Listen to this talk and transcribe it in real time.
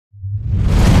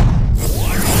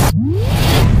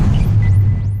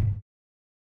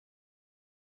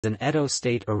An Edo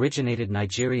State-originated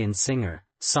Nigerian singer,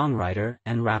 songwriter,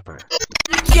 and rapper.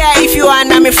 Yeah, if you are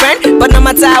not my friend, but no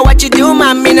matter what you do,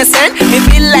 I'm innocent. Me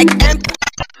feel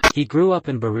like He grew up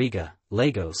in Bariga,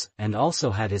 Lagos, and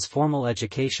also had his formal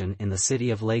education in the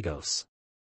city of Lagos.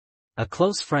 A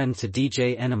close friend to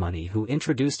DJ Enemoney who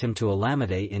introduced him to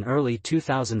Olamide in early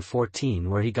 2014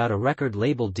 where he got a record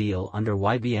label deal under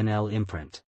YBNL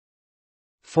imprint.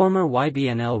 Former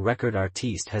YBNL record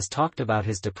artiste has talked about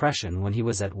his depression when he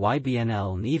was at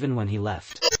YBNL and even when he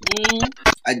left.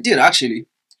 I did actually.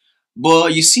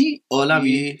 But you see,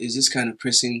 Olamide is this kind of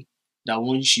person that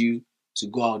wants you to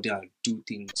go out there and do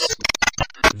things.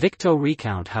 Viktoh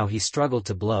recount how he struggled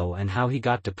to blow and how he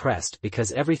got depressed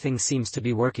because everything seems to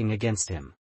be working against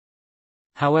him.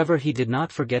 However, he did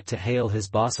not forget to hail his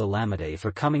boss Olamide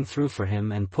for coming through for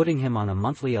him and putting him on a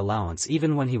monthly allowance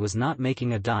even when he was not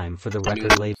making a dime for the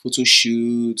record label. Photo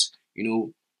shoots,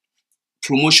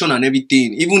 promotion and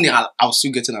everything. Even I was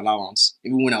still getting allowance,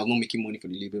 even when I was not making money for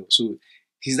the label. So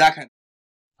he's that kind.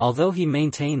 Although he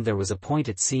maintained there was a point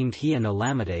it seemed he and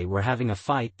Olamide were having a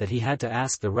fight that he had to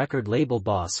ask the record label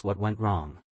boss what went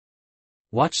wrong.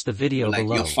 Watch the video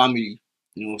below. Your family,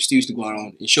 still used to go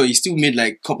around. And sure, he still made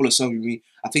like a couple of songs with me.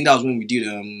 I think that was when we did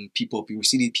P-pop. We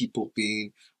still did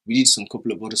P-popping. We did some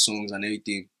couple of other songs and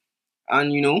everything.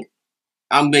 And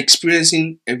I'm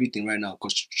experiencing everything right now.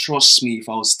 Cause trust me, if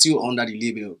I was still under the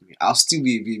label, I'll still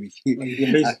be a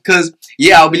baby. Cause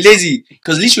I'll be lazy.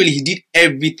 Cause literally he did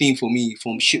everything for me,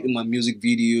 from shooting my music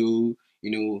video,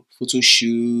 photo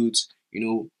shoots,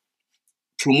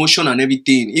 promotion and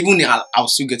everything. Even I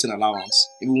was still getting allowance,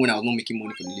 even when I was not making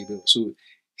money for the label. So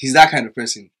he's that kind of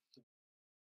person.